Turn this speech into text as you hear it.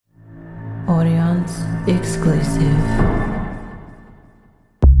audience exclusive.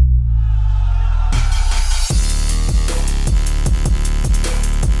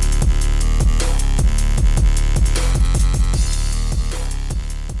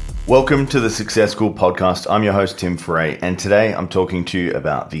 Welcome to the Success School podcast. I'm your host, Tim Frey, and today I'm talking to you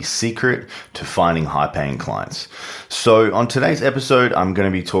about the secret to finding high-paying clients. So on today's episode, I'm going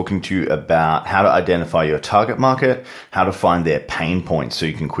to be talking to you about how to identify your target market, how to find their pain points so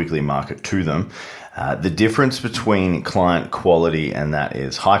you can quickly market to them, the difference between client quality, and that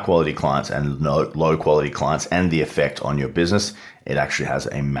is high-quality clients and low-quality clients, and the effect on your business. It actually has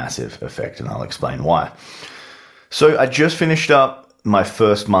a massive effect, and I'll explain why. So I just finished up my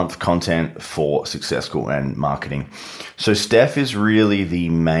first month content for Success School and marketing. So Steph is really the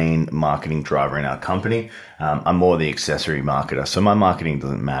main marketing driver in our company. I'm more the accessory marketer, so my marketing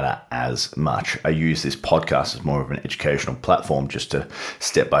doesn't matter as much. I use this podcast as more of an educational platform just to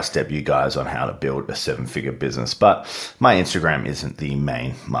step-by-step you guys on how to build a 7-figure business. But my Instagram isn't the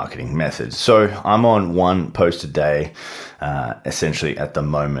main marketing method. So I'm on one post a day, essentially at the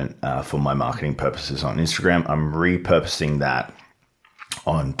moment for my marketing purposes on Instagram. I'm repurposing that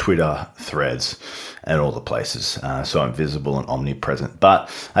on Twitter, Threads, and all the places. So I'm visible and omnipresent.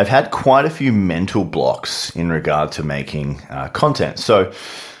 But I've had quite a few mental blocks in regard to making content. So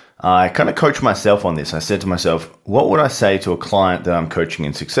I kind of coached myself on this. I said to myself, what would I say to a client that I'm coaching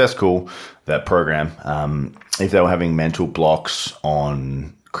in Success School, that program, if they were having mental blocks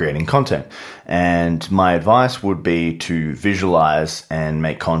on creating content? And my advice would be to visualize and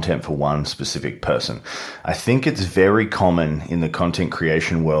make content for one specific person. I think it's very common in the content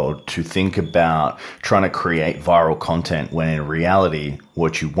creation world to think about trying to create viral content when in reality,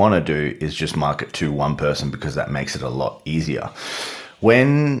 what you want to do is just market to one person because that makes it a lot easier.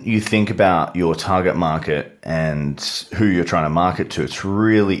 When you think about your target market and who you're trying to market to, it's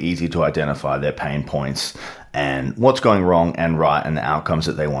really easy to identify their pain points and what's going wrong and right and the outcomes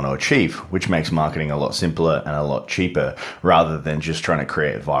that they want to achieve, which makes marketing a lot simpler and a lot cheaper rather than just trying to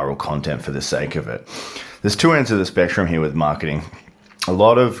create viral content for the sake of it. There's two ends of the spectrum here with marketing. A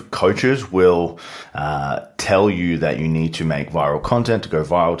lot of coaches will tell you that you need to make viral content to go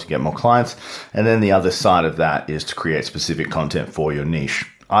viral to get more clients. And then the other side of that is to create specific content for your niche.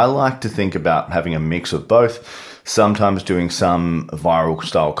 I like to think about having a mix of both, sometimes doing some viral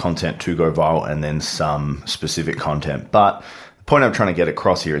style content to go viral and then some specific content. But the point I'm trying to get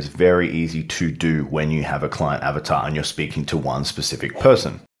across here is very easy to do when you have a client avatar and you're speaking to one specific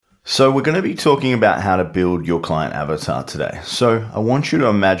person. So we're going to be talking about how to build your client avatar today. So I want you to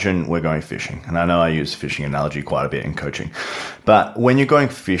imagine we're going fishing. And I know I use the fishing analogy quite a bit in coaching. But when you're going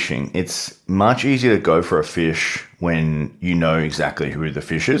fishing, it's much easier to go for a fish when you know exactly who the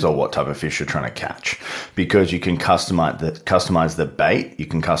fish is or what type of fish you're trying to catch. Because you can customize the bait, you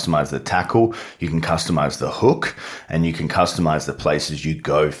can customize the tackle, you can customize the hook, and you can customize the places you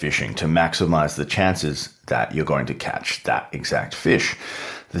go fishing to maximize the chances that you're going to catch that exact fish.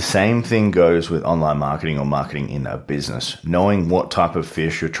 The same thing goes with online marketing or marketing in a business. Knowing what type of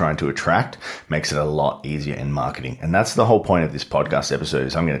fish you're trying to attract makes it a lot easier in marketing. And that's the whole point of this podcast episode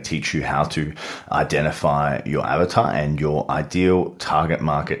is I'm going to teach you how to identify your avatar and your ideal target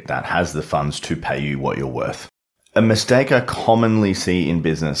market that has the funds to pay you what you're worth. A mistake I commonly see in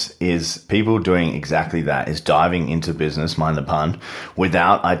business is people doing exactly that, is diving into business, mind the pun,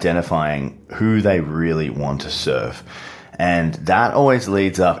 without identifying who they really want to serve. And that always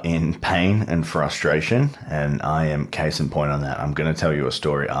leads up in pain and frustration. And I am case in point on that. I'm going to tell you a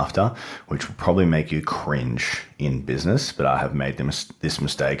story after, which will probably make you cringe in business, but I have made this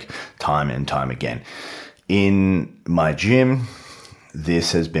mistake time and time again. In my gym,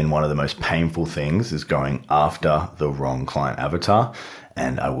 this has been one of the most painful things, is going after the wrong client avatar.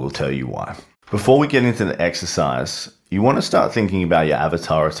 And I will tell you why. Before we get into the exercise, you want to start thinking about your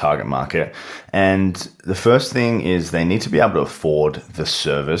avatar or target market. And the first thing is they need to be able to afford the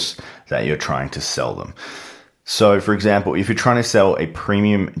service that you're trying to sell them. So for example, if you're trying to sell a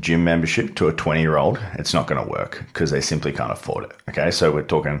premium gym membership to a 20-year-old, it's not going to work because they simply can't afford it. Okay, so we're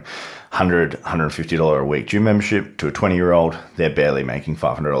talking $100, $150 a week gym membership to a 20-year-old. They're barely making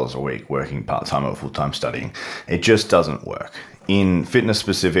 $500 a week working part-time or full-time studying. It just doesn't work. In fitness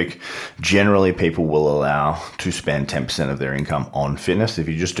specific, generally people will allow to spend 10% of their income on fitness. If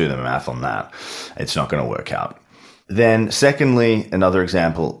you just do the math on that, it's not going to work out. Then secondly, another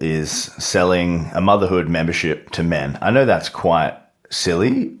example is selling a motherhood membership to men. I know that's quite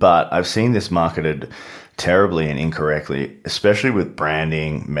silly, but I've seen this marketed terribly and incorrectly, especially with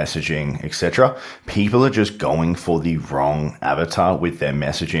branding, messaging, etc. People are just going for the wrong avatar with their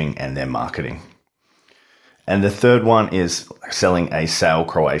messaging and their marketing. And the third one is selling a Sail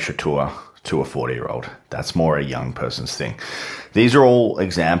Croatia tour to a 40-year-old. That's more a young person's thing. These are all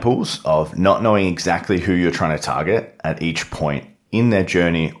examples of not knowing exactly who you're trying to target at each point in their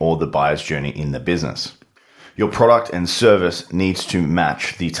journey or the buyer's journey in the business. Your product and service needs to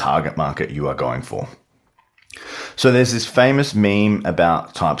match the target market you are going for. So there's this famous meme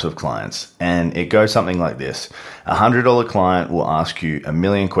about types of clients, and it goes something like this. A $100 client will ask you a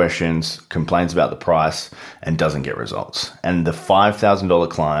million questions, complains about the price, and doesn't get results. And the $5,000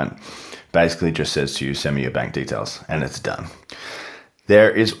 client basically just says to you, send me your bank details, and it's done.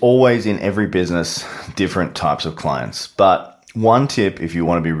 There is always in every business different types of clients, but one tip if you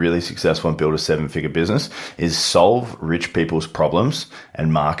want to be really successful and build a 7-figure business is solve rich people's problems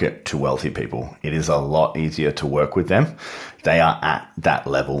and market to wealthy people. It is a lot easier to work with them. They are at that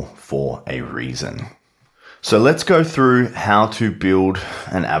level for a reason. So let's go through how to build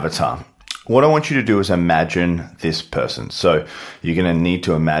an avatar. What I want you to do is imagine this person. So you're going to need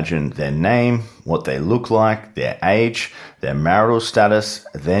to imagine their name, what they look like, their age, their marital status.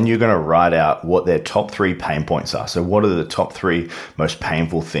 Then you're going to write out what their top 3 pain points are. So what are the top 3 most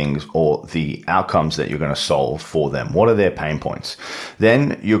painful things or the outcomes that you're going to solve for them? What are their pain points?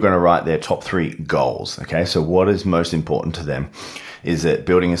 Then you're going to write their top 3 goals. Okay, so what is most important to them? Is it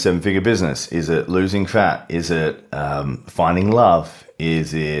building a 7-figure business? Is it losing fat? Is it finding love?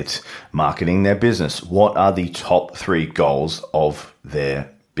 Is it marketing their business? What are the top 3 goals of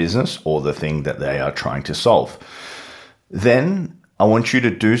their business or the thing that they are trying to solve? Then I want you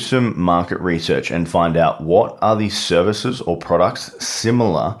to do some market research and find out what are the services or products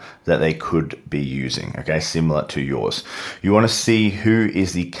similar that they could be using, okay, similar to yours. You want to see who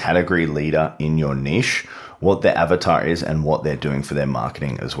is the category leader in your niche, what their avatar is, and what they're doing for their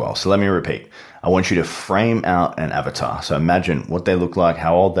marketing as well. So let me repeat. I want you to frame out an avatar. So imagine what they look like,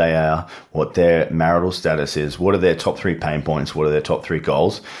 how old they are, what their marital status is, what are their top 3 pain points, what are their top 3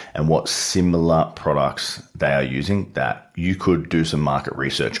 goals, and what similar products they are using that you could do some market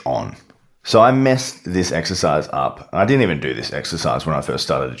research on. So I messed this exercise up. I didn't even do this exercise when I first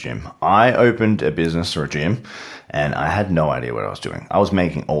started a gym. I opened a business or a gym and I had no idea what I was doing. I was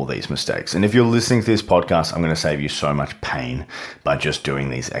making all these mistakes. And if you're listening to this podcast, I'm going to save you so much pain by just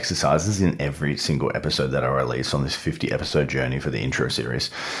doing these exercises in every single episode that I release on this 50 episode journey for the intro series.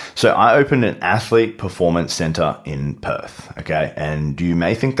 So I opened an athlete performance center in Perth. Okay. And you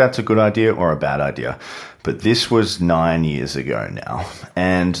may think that's a good idea or a bad idea. But this was 9 years ago now.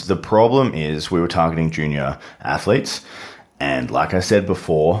 And the problem is we were targeting junior athletes. And like I said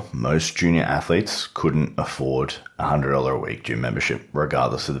before, most junior athletes couldn't afford $100 a week gym membership,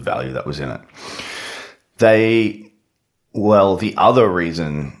 regardless of the value that was in it. The other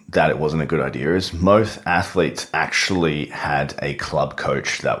reason that it wasn't a good idea is most athletes actually had a club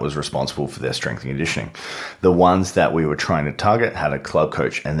coach that was responsible for their strength and conditioning. The ones that we were trying to target had a club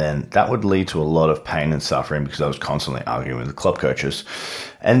coach, and then that would lead to a lot of pain and suffering because I was constantly arguing with the club coaches.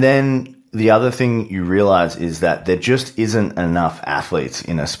 And then the other thing you realize is that there just isn't enough athletes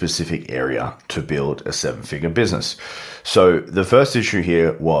in a specific area to build a 7-figure business. So the first issue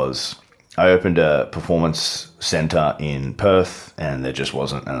here was I opened a performance center in Perth and there just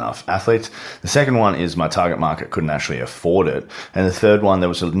wasn't enough athletes. The second one is my target market couldn't actually afford it. And the third one, there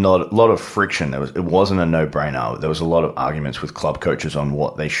was a lot of friction. It wasn't a no-brainer. There was a lot of arguments with club coaches on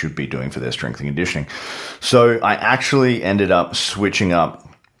what they should be doing for their strength and conditioning. So I actually ended up switching up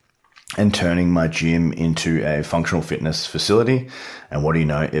and turning my gym into a functional fitness facility. And what do you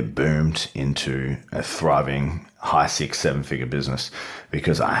know? It boomed into a thriving high 6-7-figure business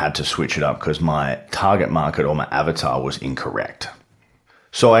because I had to switch it up because my target market or my avatar was incorrect.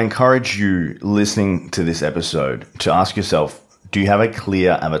 So I encourage you listening to this episode to ask yourself, do you have a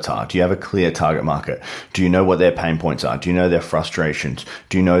clear avatar? Do you have a clear target market? Do you know what their pain points are? Do you know their frustrations?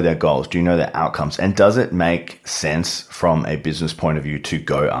 Do you know their goals? Do you know their outcomes? And does it make sense from a business point of view to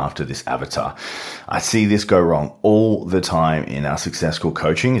go after this avatar? I see this go wrong all the time in our Success School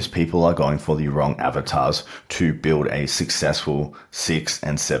coaching is people are going for the wrong avatars to build a successful 6-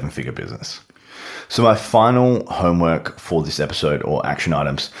 and 7-figure business. So my final homework for this episode or action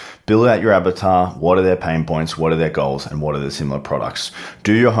items, build out your avatar. What are their pain points? What are their goals? And what are the similar products?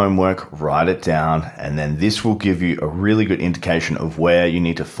 Do your homework, write it down, and then this will give you a really good indication of where you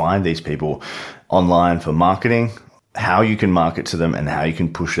need to find these people online for marketing, how you can market to them, and how you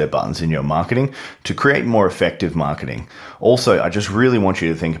can push their buttons in your marketing to create more effective marketing. Also, I just really want you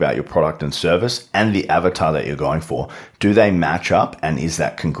to think about your product and service and the avatar that you're going for. Do they match up, and is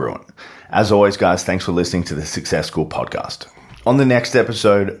that congruent? As always, guys, thanks for listening to the Success School podcast. On the next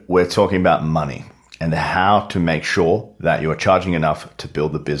episode, we're talking about money and how to make sure that you're charging enough to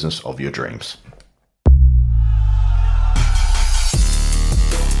build the business of your dreams.